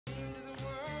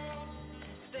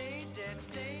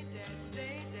stay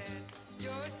dead.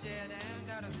 You're dead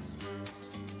and out of this world.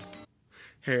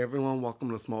 Hey everyone, welcome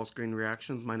to Small Screen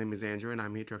Reactions. My name is Andrew and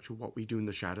I'm here to react to What We Do in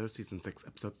the Shadows, Season 6,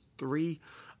 Episode 3.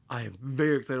 I am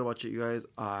very excited to watch it, you guys.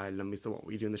 I love me some What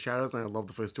We Do in the Shadows, and I love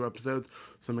the first 2 episodes,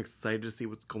 so I'm excited to see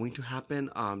what's going to happen.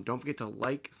 Don't forget to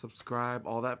like, subscribe,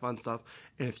 all that fun stuff,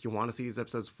 and if you want to see these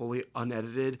episodes fully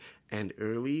unedited and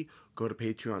early, go to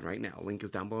Patreon right now. Link is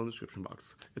down below in the description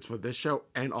box. It's for this show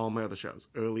and all my other shows,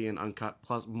 early and uncut,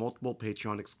 plus multiple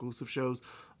Patreon exclusive shows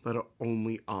that are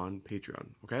only on Patreon,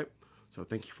 okay? So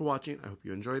thank you for watching. I hope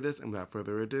you enjoyed this, and without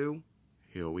further ado,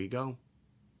 here we go.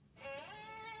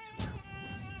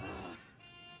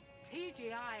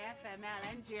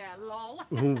 TGIFMLNGL, lol.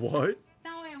 What?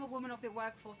 Now I am a woman of the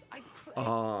workforce. I crave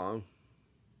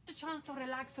a chance to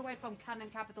relax away from Canon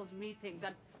Capital's meetings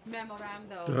and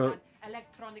memorandums and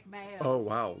electronic mail. Oh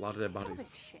wow, a lot of dead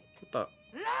bodies. Shit. What the?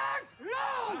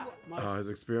 Lars, His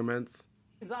experiments.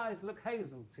 His eyes look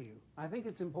hazel to you. I think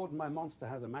it's important my monster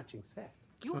has a matching set.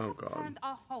 you Oh, have God. turned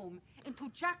our home into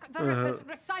Jack the Ripper's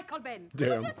recycle bin.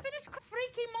 Damn. Let's finish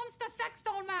freaky monster sex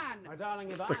doll man. My darling,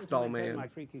 if Sex I doll am to maintain man. my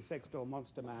freaky sex doll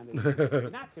monster man is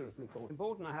inaccurately called,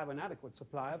 important I have an adequate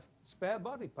supply of spare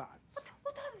body parts.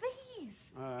 What are these?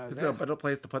 Is Their there a better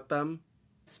place to put them?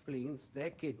 spleens, their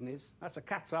kidneys. That's a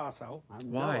cat's arsehole. I have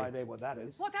Why? no idea what that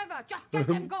is. Whatever, just get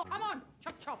them, go. Come on,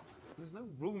 chop chop. There's no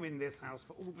room in this house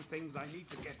for all the things I need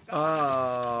to get done.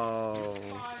 Oh,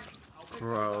 Fine, I'll pick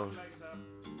them up gross.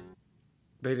 later.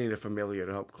 They need a familiar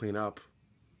to help clean up.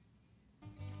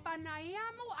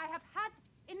 Panayamu, I have had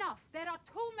enough. There are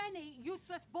too many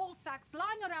useless ball sacks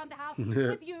lying around the house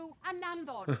with you and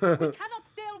Nandor. We cannot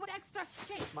deal with extra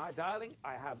shit. My darling,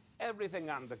 I have everything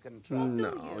under control.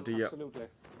 No, do you? Absolutely.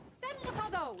 Then what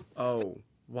are those? Oh,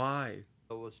 why?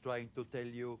 I was trying to tell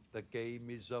you the game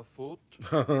is afoot.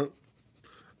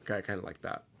 Okay, I kind of like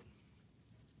that.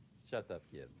 Shut up,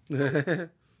 Yen.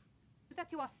 That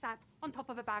you are sat on top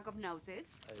of a bag of noses.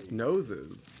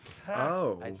 Noses.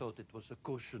 Oh. I thought it was a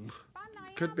cushion.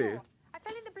 Could be. I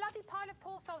fell in the bloody pile of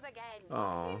torsos again.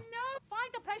 Aw. No,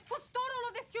 find a place to store all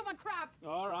of this human crap.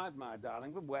 All right, my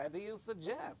darling, but where do you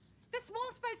suggest? The small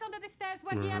space under the stairs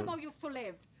where Guillermo used to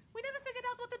live. We never figured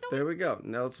out what to do. There we go.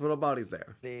 Now let's put our bodies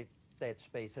there. That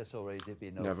space has already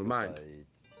been Never mind. occupied.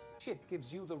 Shit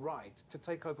gives you the right to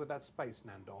take over that space,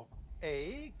 Nandor.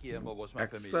 A, Guillermo was my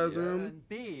Exercise familiar, room. and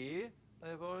B,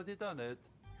 I've already done it.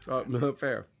 Oh,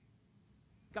 fair.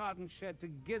 Garden shed to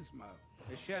Gizmo,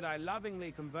 a shed I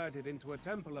lovingly converted into a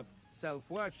temple of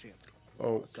self-worship.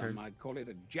 Or Okay. some might call it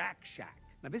a jack shack.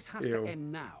 Now this has Ew. to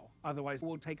end now, otherwise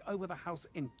we'll take over the house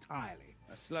entirely.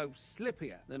 A slope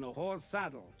slippier than a horse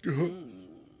saddle.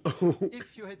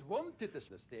 If you had wanted the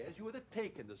stairs, you would have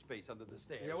taken the space under the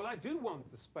stairs. Yeah, well, I do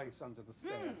want the space under the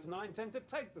stairs, and I intend to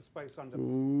take the space under the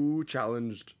stairs. Ooh,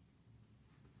 challenged.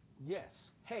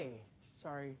 Yes. Hey,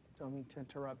 sorry, don't mean to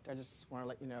interrupt. I just want to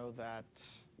let you know that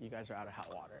you guys are out of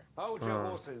hot water. Hold your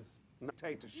horses,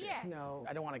 potato shit. Yes. No,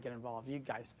 I don't want to get involved. You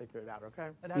guys figure it out, okay?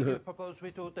 And how do you propose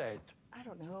we do that? I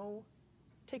don't know.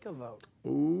 Take a vote.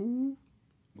 Ooh.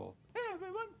 Well, hey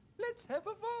everyone, let's have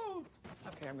a vote.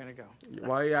 Okay, I'm gonna go.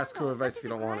 Why ask No, for advice that if you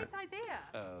is a don't want it? great idea.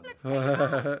 Let's take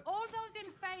it out. All those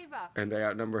in favor. And they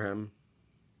outnumber him.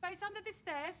 Space under the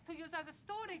stairs to use as a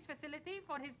storage facility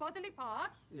for his bodily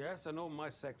parts. Yes, and all my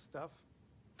sex stuff.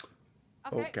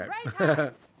 Okay. Raise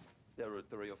hand.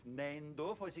 Territory of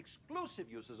Nando for his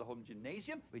exclusive use as a home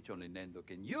gymnasium, which only Nando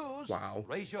can use. Wow.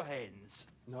 Raise your hands.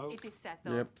 No. It is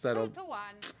settled. Yep, settled. 2 to 1.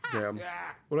 Ha! Damn.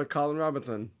 Yeah. What about Colin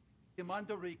Robinson? Demand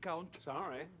a recount.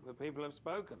 Sorry, the people have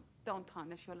spoken. Don't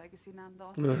tarnish your legacy,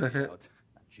 Nando. What?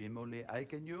 A gym only I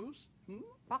can use?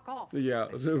 Fuck off. Yeah.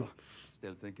 Still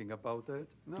thinking about it?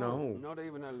 No. Not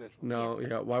even a little. No,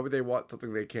 yeah. Why would they want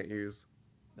something they can't use?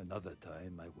 Another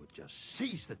time I would just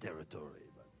seize the territory,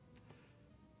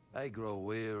 but I grow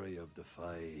weary of the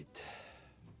fight.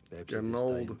 Perhaps Getting it is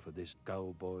old. time for this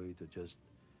cowboy to just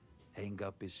hang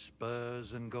up his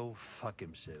spurs and go fuck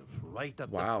himself right up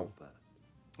Wow. the pooper.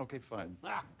 Okay, fine.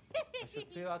 I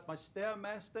should clear out my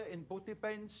stairmaster in booty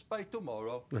pants by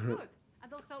tomorrow. Good.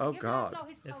 And also, Oh, give God. Laszlo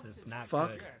his This coat is too. not Fuck.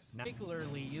 good. Now,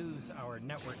 particularly use our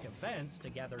network events to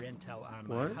gather intel on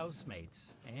What? my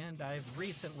housemates. And I've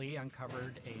recently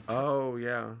uncovered a... Oh,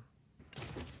 yeah.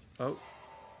 Oh.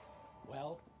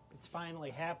 Well, it's finally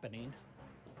happening.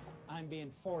 I'm being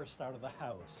forced out of the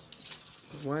house.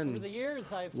 Over the When?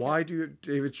 years, I've Why kept do you,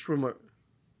 David Schwimmer?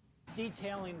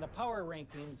 detailing the power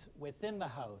rankings within the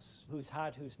house. Who's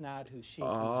hot, who's not, who's chic,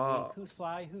 Ah. who's weak, who's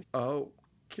fly,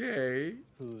 Okay.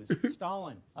 who's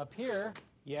stalling. Up here,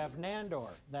 you have Nandor,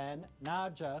 then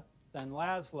Nadja, then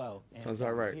Laszlo, and Sounds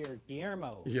about right. here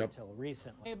Guillermo Yep. until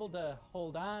recently. Able to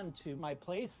hold on to my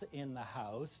place in the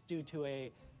house due to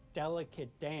a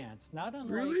delicate dance, not unlike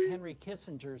Really? Henry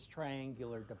Kissinger's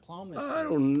triangular diplomacy. I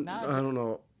don't Not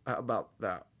know about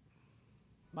that.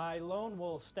 My lone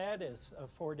wolf status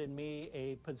afforded me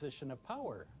a position of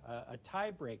power, a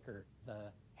tiebreaker,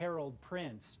 the herald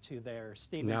prince to their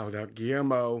Stephen. Now without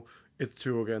Guillermo, it's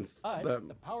 2 against But them.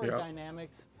 the power Yep.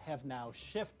 dynamics have now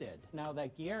shifted. Now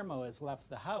that Guillermo has left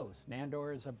the house,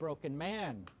 Nandor is a broken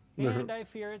man. And I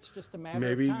fear it's just a matter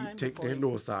Maybe of time take before he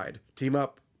Nandor's side. Team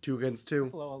up. 2 against 2.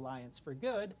 slow alliance for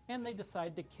good, and they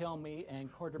decide to kill me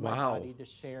and quarter my Wow. body to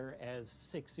share as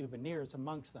 6 souvenirs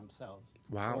amongst themselves.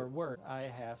 Wow. Or worse, I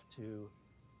have to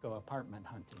go apartment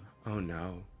hunting. Oh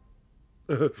no.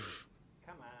 Come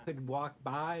on. Could walk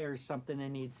by or something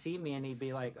and he'd see me and he'd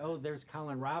be like, oh, there's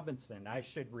Colin Robinson. I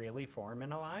should really form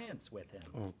an alliance with him.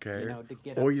 Okay. You know, to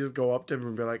get Or up- you just go up to him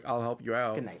and be like, I'll help you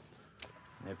out. Good night.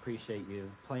 I appreciate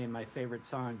you playing my favorite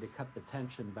song to cut the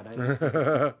tension, but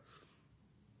I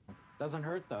doesn't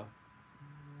hurt though.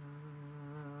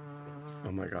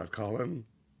 Oh my god, Colin.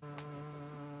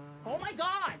 Oh my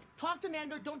God! Talk to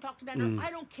Nandor, don't talk to Nandor.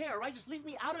 I don't care, right? Just leave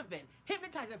me out of it.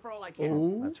 Hypnotize it for all I care.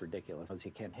 Oh. That's ridiculous.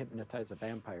 You can't hypnotize a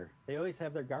vampire. They always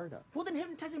have their guard up. Well, then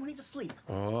hypnotize him when he's asleep.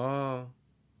 Oh.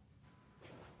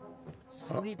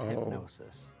 Sleep Uh-oh.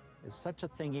 hypnosis. Is such a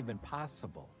thing even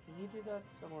possible? Can you do that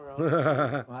somewhere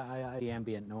else? Well, the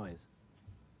ambient noise.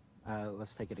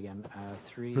 Let's take it again.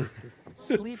 3.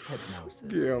 Sleep hypnosis.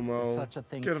 Guillermo. Is such a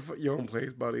thing. Get your own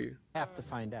place, buddy. Have to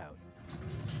find out.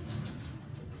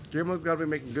 Guillermo's got to be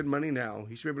making good money now.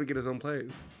 He should be able to get his own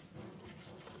place.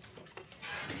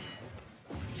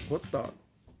 What the?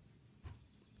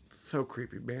 So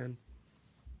creepy, man.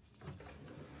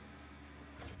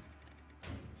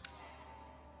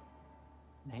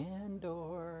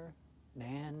 Nandor,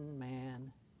 Nan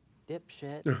Man,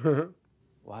 dipshit.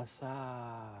 What's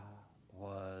up?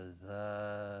 Was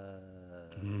that?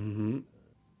 Mm-hmm.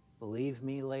 Believe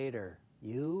me later.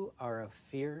 You are a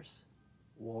fierce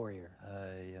warrior.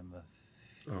 I am a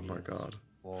Oh my fierce god.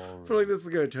 warrior. I feel like this is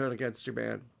going to turn against you,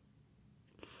 man.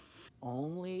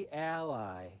 Only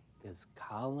ally is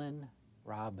Colin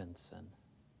Robinson.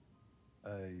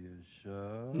 Are you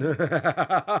sure?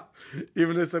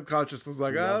 Even his subconscious was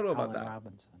like, I Love don't know about Colin that.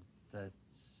 Robinson. That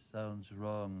sounds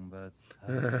wrong, but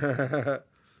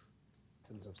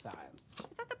Items of science. Is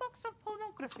that the box of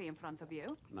pornography in front of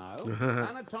you? No.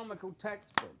 Anatomical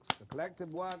textbooks, the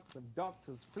collected works of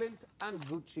Doctors Flint and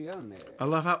Guccione. I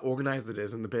love how organized it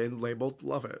is and the bins labeled.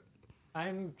 Love it.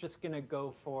 I'm just gonna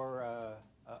go for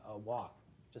a walk,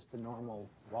 just a normal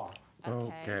walk.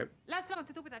 Okay. Last thing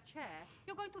to do with that chair,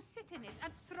 you're going to sit in it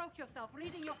and stroke yourself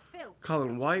reading your filth.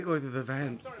 Colin, why are you going through the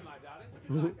vents? Sorry, my darling,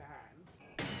 would you like a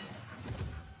hand?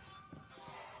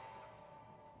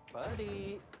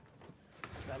 Buddy,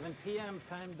 7 p.m.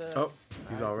 time to. Oh,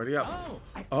 he's already up.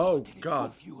 I Oh,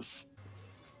 God. confused.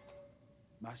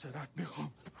 Maserat Micham.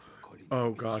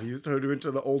 Oh, God. He's turned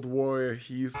into the old warrior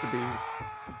he used to be.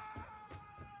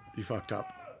 You fucked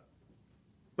up.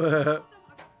 That's too long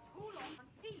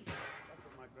and peace. That's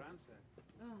what my grand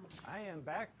said. I am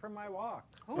back from my walk.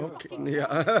 Okay.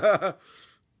 Yeah.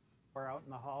 We're out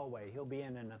in the hallway. He'll be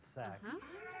in a sec.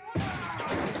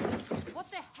 What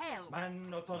the hell?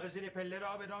 Man autorisé les pellets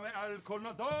av med alcool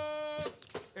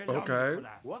Okay.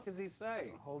 What does he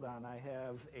say? Hold on, I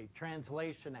have a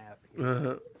translation app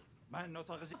here. Man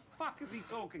autorisé. The fuck is he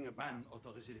talking about? Man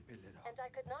autorisé les pellets av. And I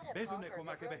could not have بدون conquered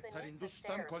کمک the room بهترین beneath the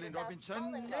دوستم stairs کالین without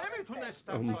رابینسون Colin Robinson.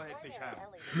 نمیتونستم My صاحب primary بشم.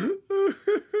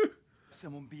 ally.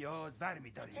 سمون بیاد ور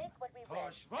میداریم. Take what we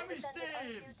wish Tosh, and defend it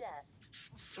Steve. unto death.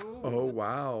 Oh,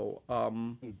 wow.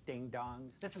 You ding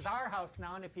dongs. This is our house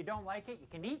now, and if you don't like it, you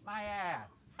can eat my ass.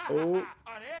 Oh.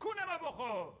 آره کونم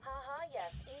بخور. Haha,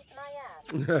 yes, eat my ass.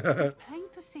 It's plain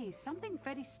to see something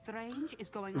very strange is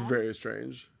going on. Very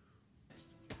strange.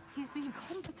 He's being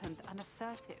competent and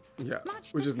assertive. Yeah,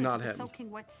 Much which is different not to the him.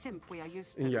 soaking wet simp we are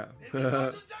used to.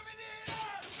 Yeah.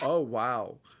 Oh,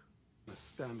 wow.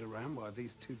 Stand around while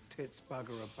these two tits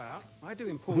bugger about. I do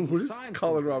important What is science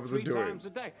Colin in Robinson 3 doing? times a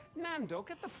day. Nando,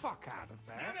 get the fuck out of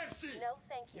there. No,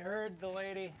 thank You you. heard the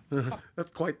lady?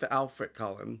 That's quite the outfit,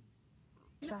 Colin.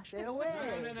 Stay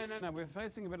away. No, we're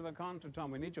facing a bit of a contretemps.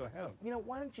 We need your help. You know,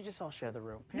 why don't you just all share the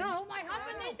room? No, my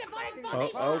husband needs a foreign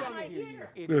body. Oh.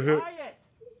 Quiet!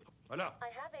 Voilà. I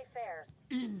have a fair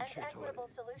and equitable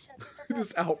solution to propose.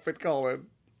 This outfit, Colin.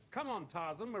 Come on,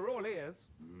 Tarzan, we're all ears.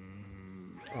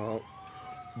 Oh.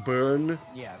 Burn.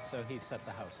 Yeah, so he set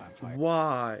the house on fire.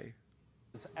 Why?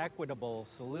 His equitable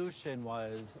solution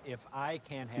was if I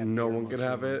can't have No your one can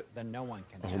have machine, it? then no one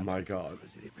can Oh have my it. god.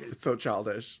 It's so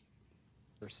childish.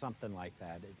 or something like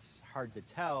that. It's hard to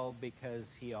tell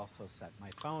because he also set my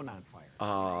phone on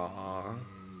fire.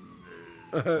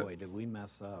 Boy, did we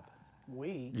mess up.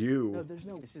 We? You. No, there's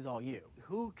no. This is all you.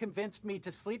 Who convinced me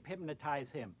to sleep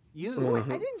hypnotize him? You. I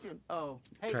didn't do. Oh.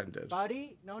 Hey, Ken did.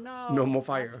 buddy. No. No more Not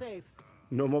fire. safe.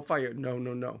 No more fire.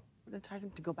 No. Hypnotize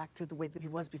him to go back to the way that he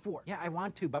was before. Yeah, I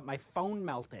want to, but my phone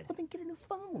melted. Well, then get a new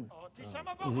phone.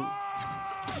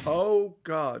 Oh,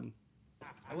 God.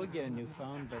 I would get a new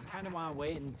phone, but kind of want to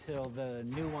wait until the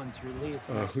new one's released.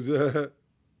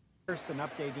 Person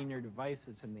updating your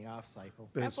devices in the off cycle.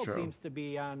 That's Apple true. seems to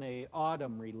be on a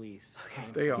autumn release.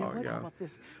 kind They of. are, How yeah. about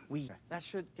this? That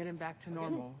should get him back to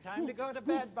normal. Time to go to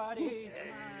bed, buddy.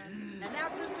 And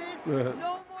after this,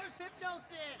 no more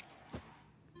hypnosis.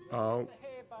 Oh,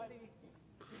 Hey, buddy.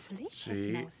 Sleep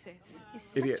She- hypnosis. Is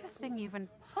such idiots. a thing even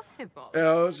possible?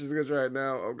 oh, she's gonna try it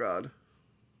now. Oh, God.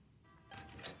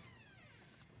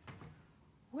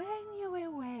 When you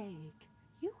awake,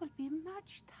 you will be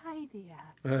much tidier,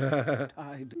 neater,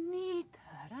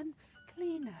 and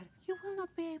cleaner. You will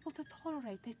not be able to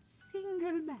tolerate a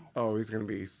single mess. Oh, he's gonna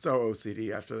be so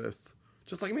OCD after this,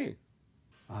 just like me.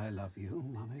 I love you,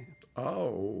 Mommy.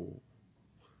 Oh.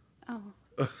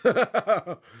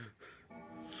 Oh.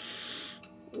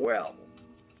 Well.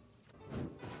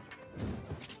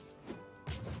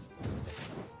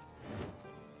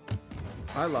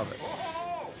 I love it.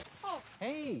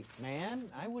 Hey, man,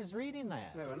 I was reading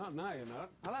that. No, not now, you're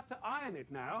not. I'll have to iron it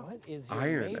now. What is your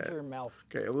Iron major it.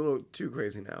 malfunction? Okay, a little too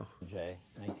crazy now. J,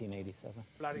 1987.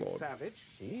 Bloody Lord. savage.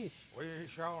 Sheesh. We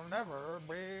shall never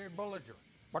be belligerent,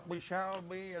 but we shall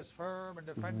be as firm in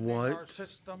defending What? our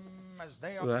system as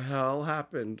they What are. the hell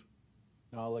happened?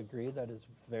 I'll agree that is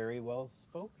very well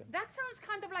spoken. That sounds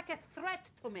kind of like a threat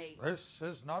to me. This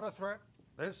is not a threat.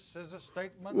 This is a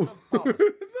statement of policy.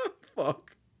 the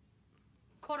fuck?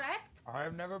 Correct?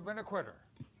 I've never been a quitter,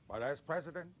 but as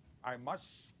president, I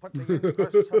must put the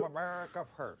interests of America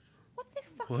first. What the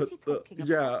fuck is What he the? talking about?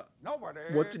 Yeah. Nobody.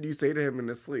 What did you say to him in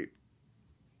his sleep?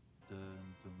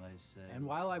 And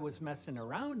while I was messing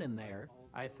around in there,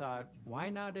 I thought, why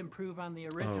not improve on the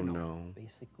Oh original? no.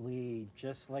 Basically,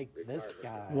 just like this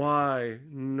guy. Why?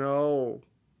 No.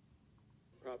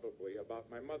 Probably about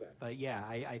my mother. But yeah,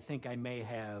 I think I may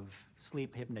have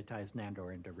sleep hypnotized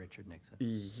Nandor into Richard Nixon.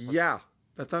 Yeah.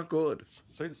 That's not good.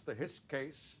 Since the Hiss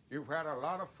case, you've had a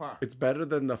lot of fun. It's better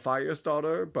than the fire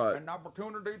starter, but An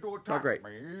opportunity to attack great.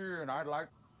 me, and I'd like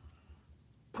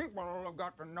people have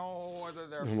got to know whether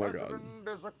their Oh my God. president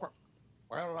is a crook.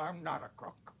 Well, I'm not a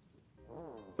crook.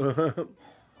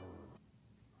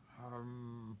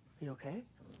 You okay?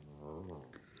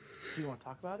 Do you want to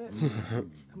talk about it?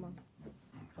 Come on.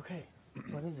 Okay.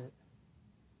 What is it?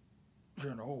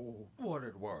 You know what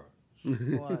it was?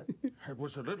 What? It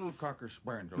was a little cocker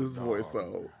spaniel. This voice, dog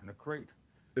though. In a crate.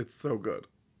 it's so good.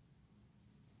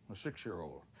 A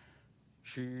 6-year-old.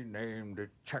 She named it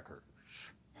Checkers.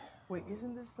 Wait,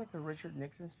 isn't this like a Richard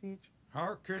Nixon speech?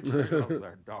 Our kids, they love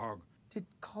that dog. Did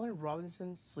Colin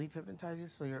Robinson sleep hypnotize you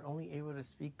so you're only able to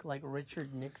speak like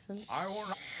Richard Nixon? I will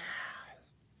not.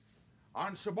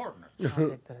 On subordinates. I'll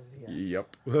take that as a yes.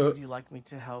 Yep. Would you like me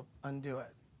to help undo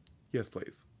it? Yes,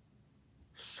 please.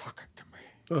 Suck it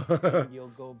to me. You'll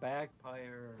go back,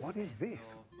 Pyre. What is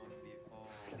this?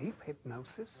 Sleep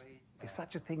hypnosis? Is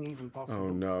such a thing even possible? Oh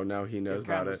no, now he knows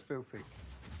Your about camera's it. filthy.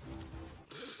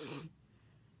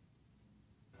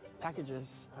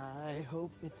 Packages. I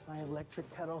hope it's my electric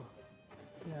kettle.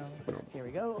 No. Here we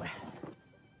go.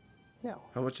 No.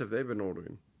 How much have they been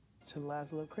ordering? To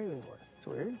Laszlo Cravensworth. It's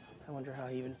weird. I wonder how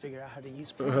he even figured out how to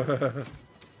use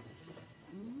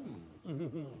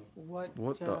What?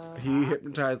 What the? He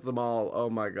hypnotized them all. Oh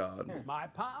my god. My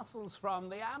parcel's from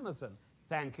the Amazon.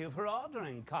 Thank you for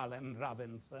ordering, Colin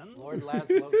Robinson. Lord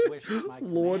Laszlo's wish is my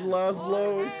Lord command.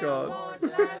 Laszlo, God.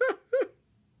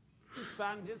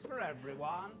 Sponges for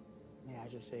everyone. May I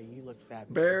just say, you look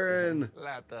fabulous. Baron.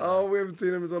 Oh, we haven't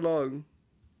seen him in so long.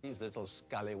 These little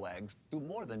scallywags do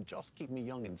more than just keep me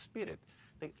young in spirit.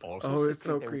 They also Oh, it's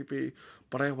so secrete their- creepy.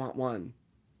 But I want one.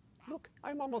 Look,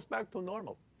 I'm almost back to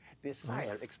normal. The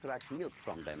sire extracts milk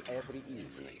from them every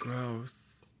evening.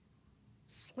 Gross.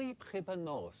 Sleep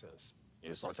hypnosis.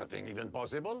 Is such a thing even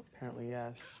possible? Apparently,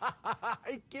 yes.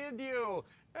 I kid you.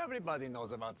 Everybody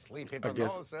knows about sleep I guess,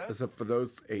 hypnosis. except for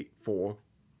those 4.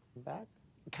 Back?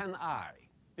 Can I,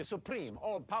 the supreme,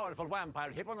 all-powerful vampire,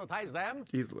 hypnotize them?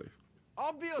 Easily.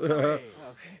 Obviously.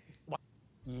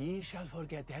 Ye shall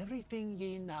forget everything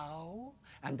ye know,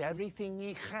 and everything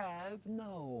ye have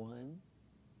known.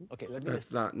 Okay, let me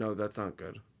That's not, no, that's not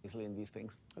good. easily in these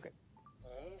things. Okay.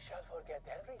 Ye shall forget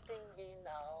everything ye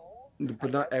know.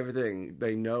 But not everything.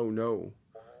 They know, no.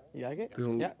 You like it?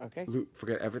 Don't Yeah, okay.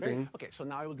 forget everything. Okay, so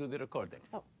now I will do the recording.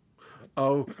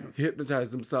 Oh, he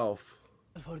hypnotized himself.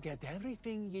 Forget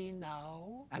everything ye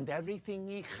know and everything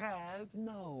ye have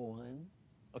known.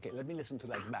 Okay, let me listen to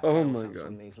that back. Oh I my sound so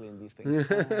God. nasally in these things.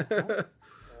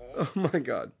 Oh my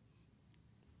God.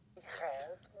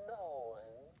 Have known.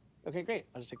 Okay, great.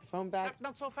 I'll just take the phone back.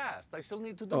 Not so fast. I still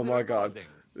need to do Oh the my God. recording.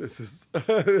 This is. Oh,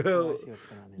 I see what's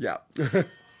going on here. Yeah.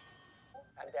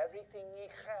 And everything ye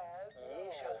have, ye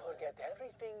shall forget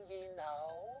everything ye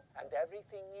know, and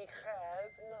everything ye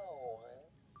have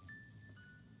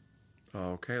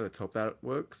known. Okay, let's hope that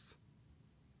works.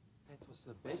 That was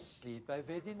the best sleep I've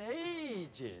had in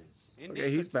ages. Okay,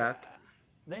 he's back.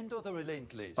 Nando the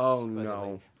Relentless. Oh by the no.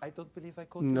 way. I don't believe I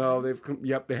caught No, your name.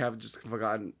 yep, they have just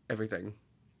forgotten everything.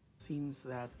 Seems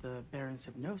that the Baron's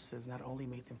hypnosis not only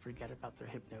made them forget about their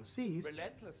hypnoses.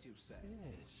 Relentless, you say?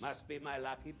 Yes. Must be my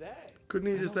lucky day.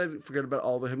 Couldn't he just say, forget about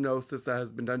all the hypnosis that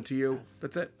has been done to you? Yes.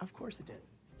 That's it. Of course it did.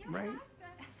 Right?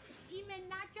 Ime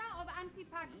Nadja of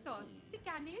Antipaxos.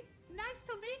 Tikanis, nice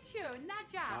to meet you,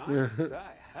 Nadja. I say,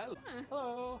 hello.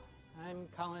 Hello, I'm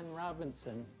Colin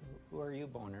Robinson. Who are you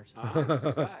boners?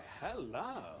 I say,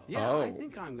 hello. Yeah, Oh. I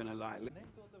think I'm going to like it.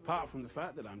 Apart from the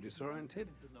fact that I'm disoriented,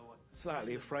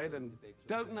 slightly afraid, and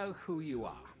don't know who you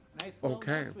are. Nice little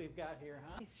Okay. mess we've got here,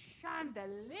 huh? It's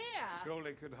chandelier.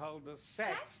 Surely could hold a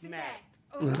sex net.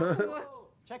 Oh,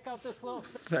 Check out this little...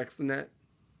 Sex net.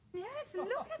 yes, look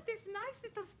at this nice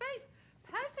little space.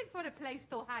 Perfect for a place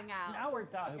to hang out. Now we're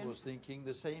I talking. was thinking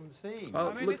the same thing.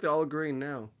 Oh, mean, look, they're all agreeing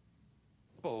now.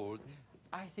 Bold.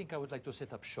 I think I would like to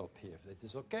set up shop here, if that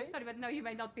is okay. Sorry, but no, you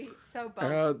may not be so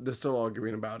bold. They're still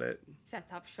arguing about it. Set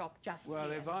up shop just Well,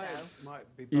 here, if I though.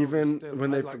 might be bold Even still, when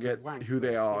they I'd like to forget wank who they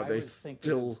first. are, I they was thinking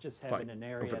still of just fight having an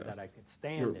area over that I this. could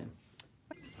stand in.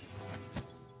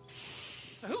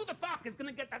 So who the fuck is going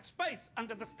to get that space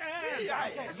under the stairs?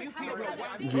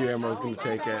 Guillermo's gonna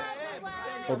take it.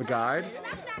 Oh, the guide?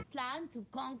 Plan to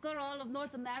conquer all of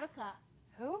North America.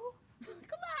 Who?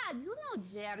 Come on, you know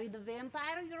Jerry the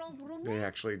vampire, your old roommate. They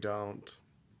actually don't.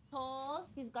 Tall,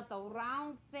 he's got the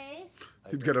round face.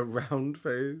 He's got a round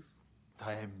face.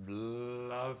 I'm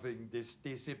loving this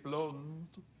Daisy Blonde.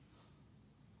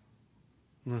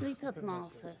 Sleep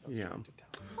hypnosis. Yeah.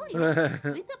 Oh, yeah.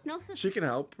 Sleep hypnosis. She can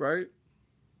help, right?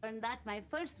 And that's my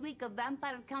first week of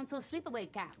Vampire Council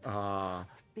sleepaway camp. Ah.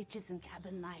 Bitches in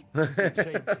cabin night.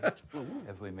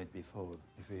 Have we met before?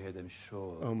 If we had them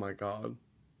sure. Oh my God.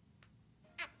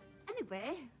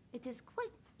 Anyway, it is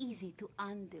quite easy to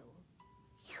undo.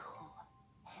 You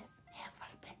have never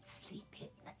been sleep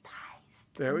hypnotized.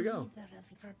 There we go. Neither have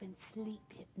ever been sleep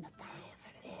hypnotized.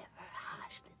 Ever.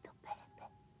 Hush, little baby.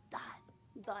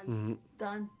 Done. Mhm.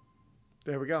 Done.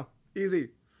 There we go. Easy.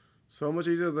 So much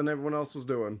easier than everyone else was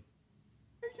doing.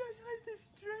 I just had the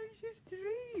strangest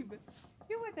dream.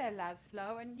 You were there,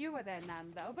 Laszlo, and you were there,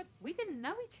 Nando, but we didn't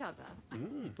know each other.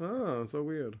 Oh, so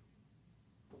weird.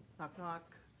 Knock, knock.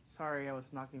 Sorry, I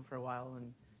was knocking for a while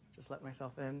and just let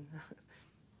myself in.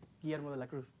 Guillermo de la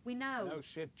Cruz. We know. No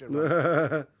shit,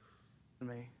 Jerome.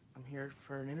 I'm here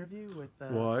for an interview with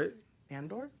What?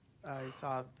 Andor. I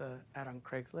saw the ad on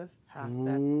Craigslist. Half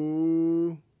that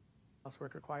Ooh.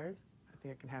 housework required. I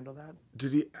think I can handle that.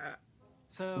 Did he?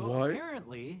 So What?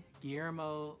 apparently,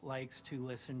 Guillermo likes to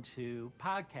listen to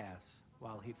podcasts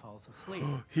while he falls asleep.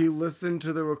 He listened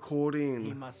to the He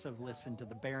recording. must have listened to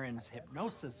the Baron's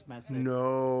hypnosis message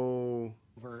No.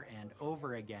 over and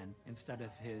over again instead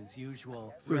of his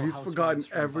usual. So Real he's Housewives forgotten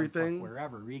from Bumfuck everything?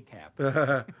 Wherever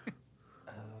recap.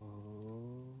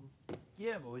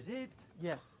 Guillermo, is it?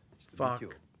 Yes. Fuck.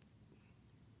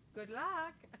 Good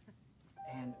luck.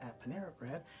 And at Panera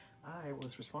Bread, I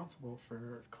was responsible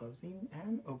for closing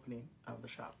and opening of the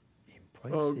shop.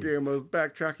 Oh, Guillermo's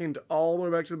backtracking to all the way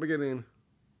back to the beginning.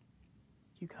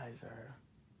 You guys are,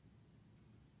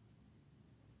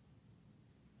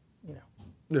 you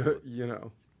know, You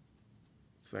know.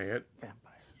 Say it. vampires,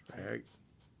 right?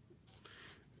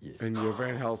 Right. And you're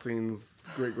Van Helsing's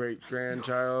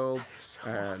great-great-grandchild,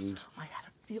 and I had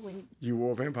a feeling. you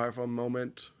were a vampire for a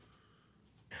moment.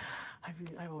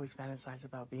 I've always fantasized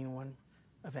about being one,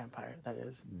 a vampire, that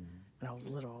is. When I was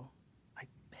little, I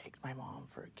begged my mom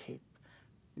for a cape.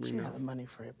 She didn't have the money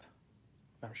for it.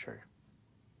 I'm sure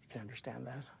you can understand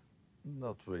that.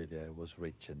 Not really. I was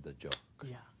rich in the joke.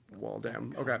 Yeah. Well, damn.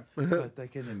 Makes Okay. sense. But I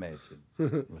can imagine.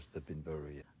 It must have been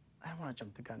very... I don't want to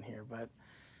jump the gun here, but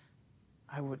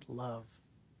I would love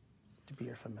to be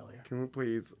your familiar. Can we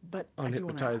please But I do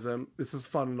wanna unhypnotize ask. them? This is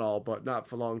fun and all, but not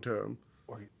for long term.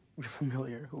 Or your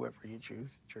familiar, whoever you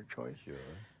choose, it's your choice. Sure.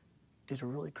 Did a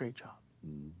really great job.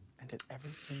 And did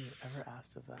everything you ever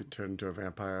asked of them. Be turned into a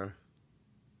vampire.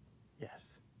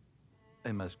 Yes.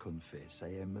 I must confess, I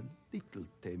am a little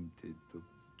tempted to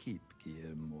keep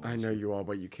Guillermo. I know you are,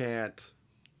 but you can't.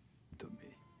 To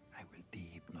me, I will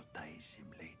dehypnotize him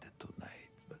later tonight,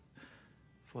 but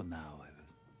for now, I will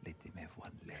let him have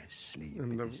one last sleep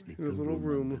in his little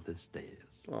room under the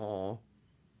stairs. Aww.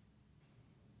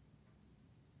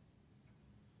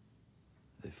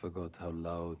 I forgot how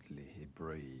loudly he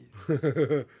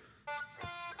breathes.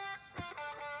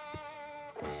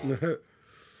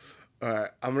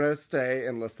 Alright, I'm gonna stay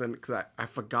and listen because I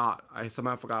forgot. I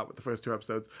somehow forgot with the first 2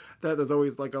 episodes that there's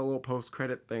always like a little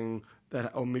post-credit thing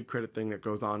or mid-credit thing that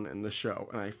goes on in the show,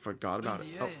 and I forgot about it.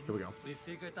 Oh, here we go. We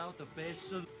figured out the best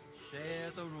solution. Share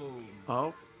the room.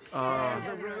 Oh,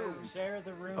 Share the room. Share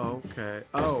the room. Okay.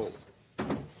 Oh.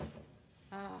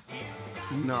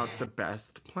 Not the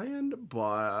best plan,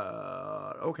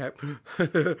 but okay.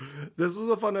 This was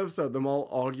a fun episode. Them all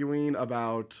arguing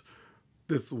about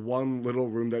this one little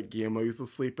room that Guillermo used to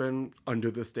sleep in under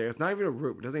the stairs. Not even a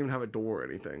room. It doesn't even have a door or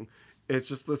anything. It's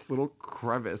just this little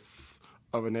crevice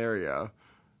of an area.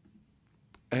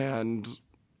 And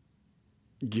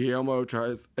Guillermo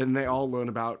tries, and they all learn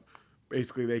about,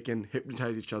 basically they can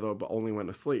hypnotize each other, but only when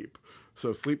asleep.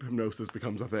 So sleep hypnosis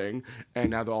becomes a thing, and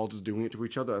now they're all just doing it to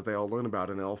each other as they all learn about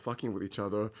it, and they're all fucking with each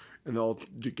other, and they're all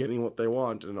getting what they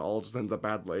want, and it all just ends up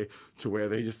badly, to where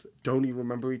they just don't even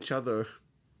remember each other.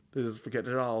 They just forget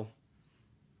it all.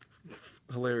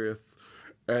 Hilarious.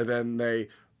 And then they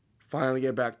finally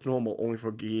get back to normal, only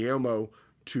for Guillermo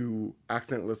to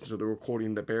accidentally listen to the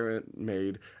recording that Baron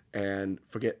made and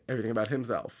forget everything about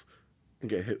himself and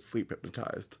get sleep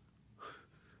hypnotized.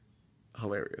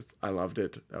 Hilarious. I loved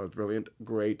it. That was brilliant.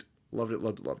 Great. Loved it,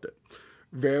 loved it, loved it.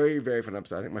 Very, very fun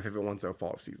episode. I think my favorite one so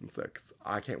far of season 6.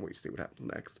 I can't wait to see what happens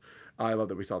next. I love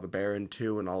that we saw the Baron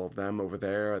too and all of them over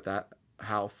there at that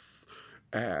house.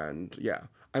 And yeah,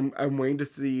 I'm waiting to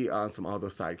see some other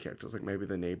side characters, like maybe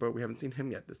the neighbor. We haven't seen him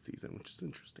yet this season, which is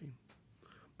interesting.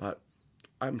 But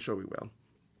I'm sure we will.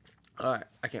 Alright,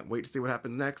 I can't wait to see what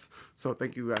happens next. So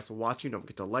thank you guys for watching. Don't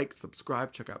forget to like,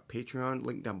 subscribe, check out Patreon,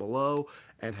 link down below,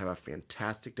 and have a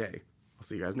fantastic day. I'll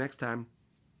see you guys next time.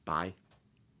 Bye.